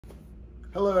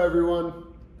Hello everyone,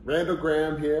 Randall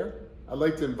Graham here. I'd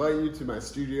like to invite you to my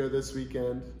studio this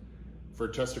weekend for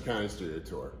Chester County Studio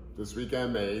Tour. This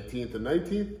weekend, May 18th and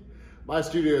 19th. My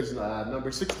studio is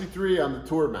number 63 on the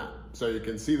tour map. So you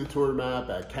can see the tour map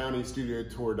at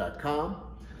countystudiotour.com.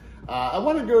 I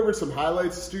want to go over some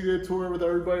highlights of Studio Tour with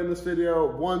everybody in this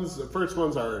video. The first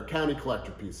ones are county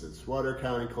collector pieces. What are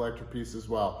county collector pieces?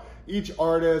 Well, each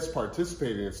artist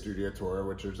participating in Studio Tour,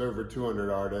 which there's over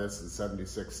 200 artists and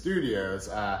 76 studios,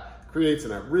 creates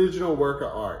an original work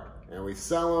of art, and we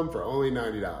sell them for only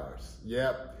 $90.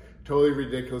 Yep, totally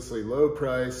ridiculously low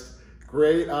priced.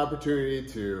 Great opportunity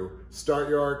to start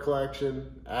your art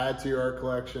collection, add to your art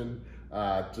collection,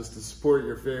 just to support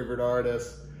your favorite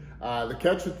artists. The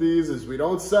catch with these is we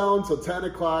don't sell until 10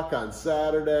 o'clock on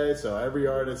Saturday, so every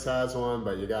artist has one,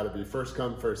 but you gotta be first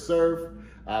come, first serve.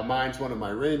 Mine's one of my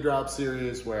raindrop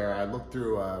series where I look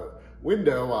through a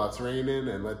window while it's raining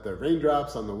and let the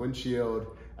raindrops on the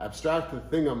windshield abstract the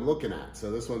thing I'm looking at.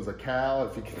 So this one's a cow,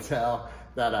 if you can tell,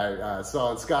 that I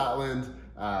saw in Scotland.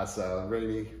 So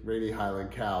rainy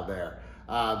Highland cow there.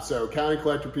 So county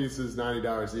collector pieces,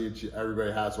 $90 each.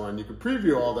 Everybody has one. You can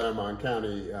preview all them on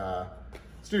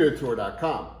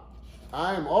countystudiotour.com.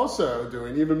 I am also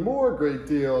doing even more great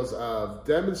deals of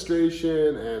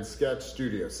demonstration and sketch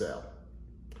studio sale.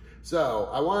 So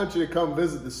I wanted you to come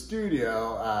visit the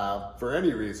studio for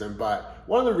any reason, but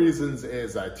one of the reasons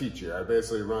is I teach here. I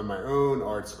basically run my own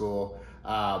art school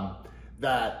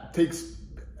that takes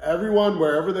everyone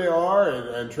wherever they are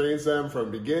and trains them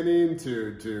from beginning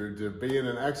to being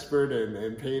an expert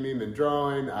in painting and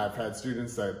drawing. I've had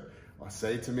students that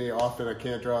say to me often, I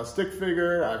can't draw a stick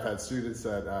figure. I've had students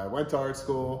that went to art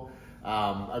school.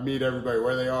 I meet everybody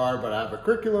where they are, but I have a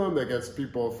curriculum that gets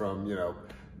people from,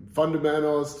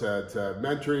 fundamentals to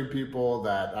mentoring people.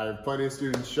 That I have plenty of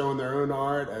students showing their own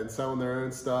art and selling their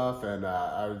own stuff, and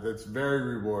it's very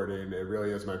rewarding. It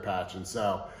really is my passion.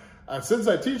 So since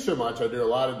I teach so much, I do a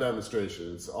lot of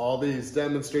demonstrations. All these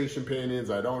demonstration paintings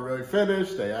I don't really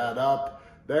finish, they add up.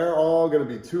 They're all gonna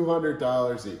be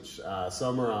 $200 each.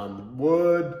 Some are on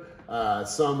wood,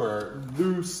 some are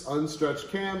loose, unstretched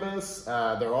canvas.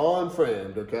 They're all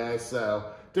unframed, okay? So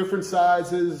different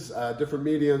sizes, different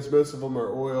mediums. Most of them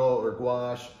are oil or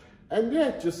gouache. And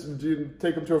yeah, just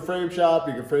take them to a frame shop.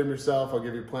 You can frame yourself. I'll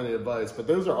give you plenty of advice. But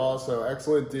those are also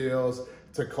excellent deals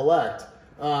to collect.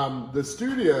 The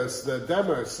studios, the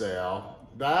demo sale,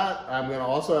 that I'm going to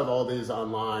also have all these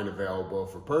online available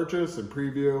for purchase and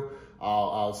preview.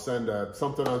 I'll send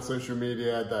something on social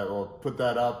media that will put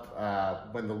that up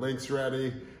when the link's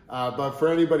ready. But for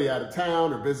anybody out of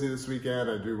town or busy this weekend,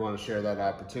 I do want to share that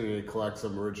opportunity to collect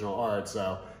some original art.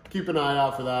 So keep an eye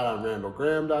out for that on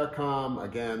randallgraham.com.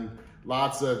 Again,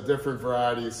 lots of different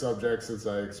variety subjects since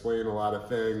I explain a lot of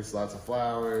things, lots of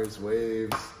flowers,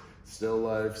 waves, still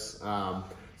lifes.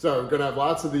 So we're going to have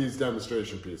lots of these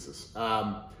demonstration pieces.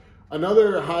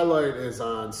 Another highlight is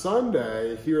on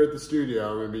Sunday here at the studio.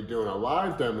 I'm going to be doing a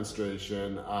live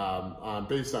demonstration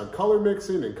based on color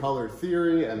mixing and color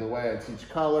theory and the way I teach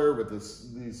color with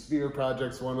these sphere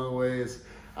projects, one of the ways.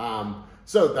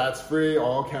 So that's free.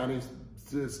 All counties,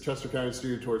 Chester County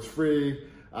Studio Tour is free.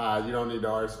 You don't need to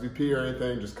RSVP or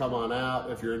anything. Just come on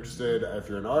out if you're interested. If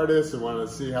you're an artist and want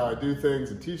to see how I do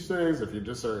things and teach things, if you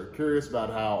just are curious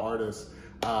about how artists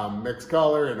mix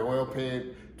color and oil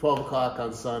paint, 12 o'clock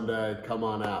on Sunday, come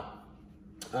on out.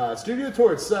 Studio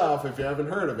Tour itself, if you haven't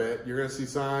heard of it, you're gonna see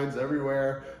signs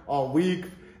everywhere all week.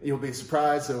 You'll be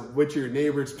surprised at what your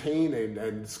neighbors paint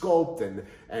and sculpt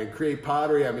and create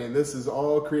pottery. I mean, this is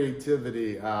all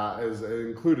creativity is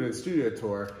included in Studio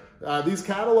Tour. These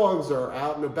catalogs are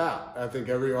out and about. I think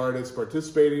every artist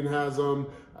participating has them.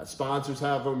 Sponsors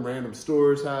have them, random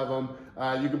stores have them.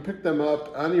 You can pick them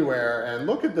up anywhere and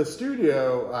look at the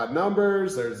studio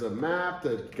numbers. There's a map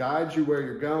that guides you where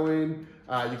you're going.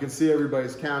 You can see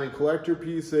everybody's county collector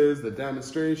pieces, the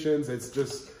demonstrations. It's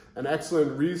just an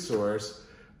excellent resource.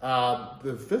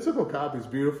 The physical copy is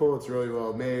beautiful. It's really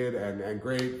well made and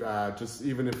great, just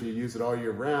even if you use it all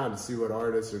year round to see what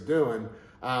artists are doing.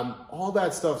 All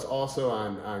that stuff's also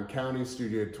on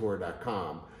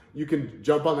countystudiotour.com. You can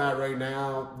jump on that right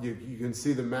now. You can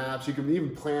see the maps. You can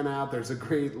even plan out. There's a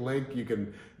great link.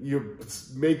 You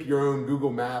make your own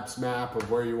Google Maps map of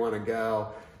where you want to go.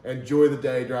 Enjoy the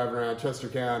day driving around Chester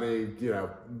County,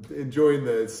 enjoying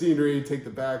the scenery, take the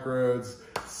back roads,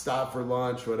 stop for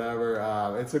lunch, whatever.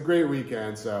 It's a great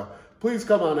weekend. So please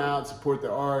come on out, support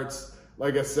the arts.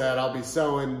 Like I said, I'll be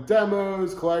selling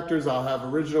demos, collectors. I'll have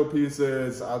original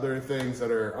pieces, other things that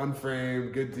are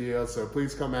unframed, good deals. So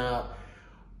please come out.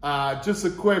 Just a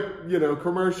quick,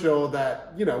 commercial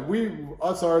that,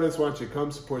 us artists want you to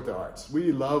come support the arts.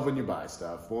 We love when you buy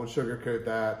stuff. Won't sugarcoat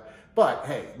that. But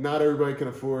hey, not everybody can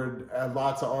afford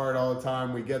lots of art all the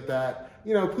time. We get that.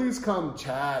 Please come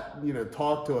chat,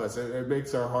 talk to us. It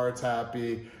makes our hearts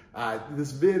happy.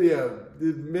 This video,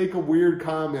 make a weird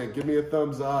comment, give me a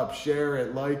thumbs up, share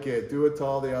it, like it, do it to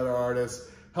all the other artists.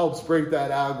 Helps break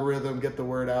that algorithm, get the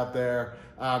word out there.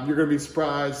 You're gonna be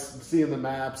surprised seeing the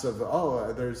maps of,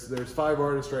 there's 5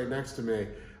 artists right next to me.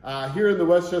 Here in the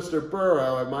Westchester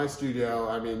Borough at my studio,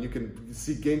 I mean, you can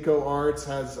see Ginkgo Arts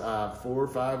has 4 or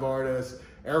 5 artists,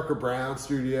 Erica Brown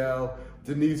Studio,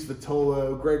 Denise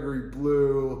Vitolo, Gregory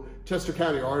Blue, Chester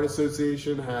County Art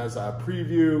Association has a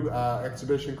preview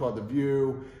exhibition called The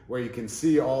View, where you can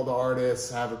see all the artists,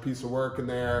 have a piece of work in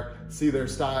there, see their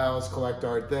styles, collect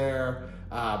art there.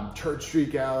 Church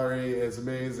Street Gallery is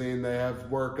amazing. They have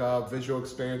work up, Visual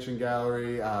Expansion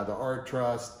Gallery, the Art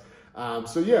Trust.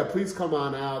 So yeah, please come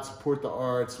on out, support the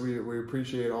arts. We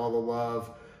appreciate all the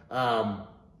love.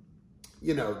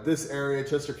 This area,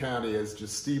 Chester County, is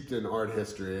just steeped in art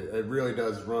history. It really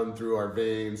does run through our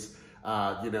veins.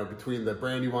 Between the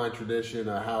Brandywine tradition,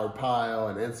 Howard Pyle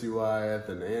and N.C. Wyeth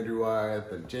and Andrew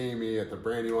Wyeth and Jamie at the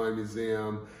Brandywine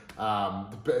Museum,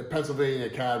 the Pennsylvania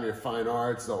Academy of Fine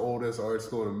Arts, the oldest art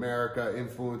school in America,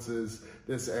 influences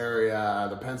this area,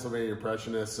 the Pennsylvania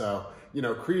Impressionists. So,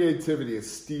 creativity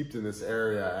is steeped in this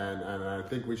area, and I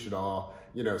think we should all,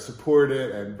 support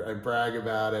it and brag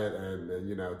about it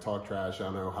and talk trash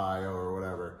on Ohio or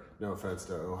whatever. No offense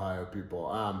to Ohio people.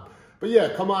 But yeah,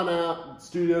 come on out,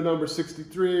 studio number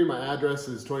 63. My address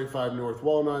is 25 North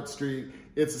Walnut Street.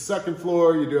 It's the 2nd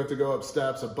floor. You do have to go up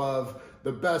steps above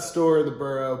the best store in the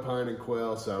borough, Pine and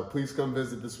Quill. So please come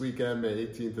visit this weekend, May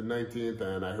 18th and 19th,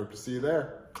 and I hope to see you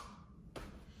there.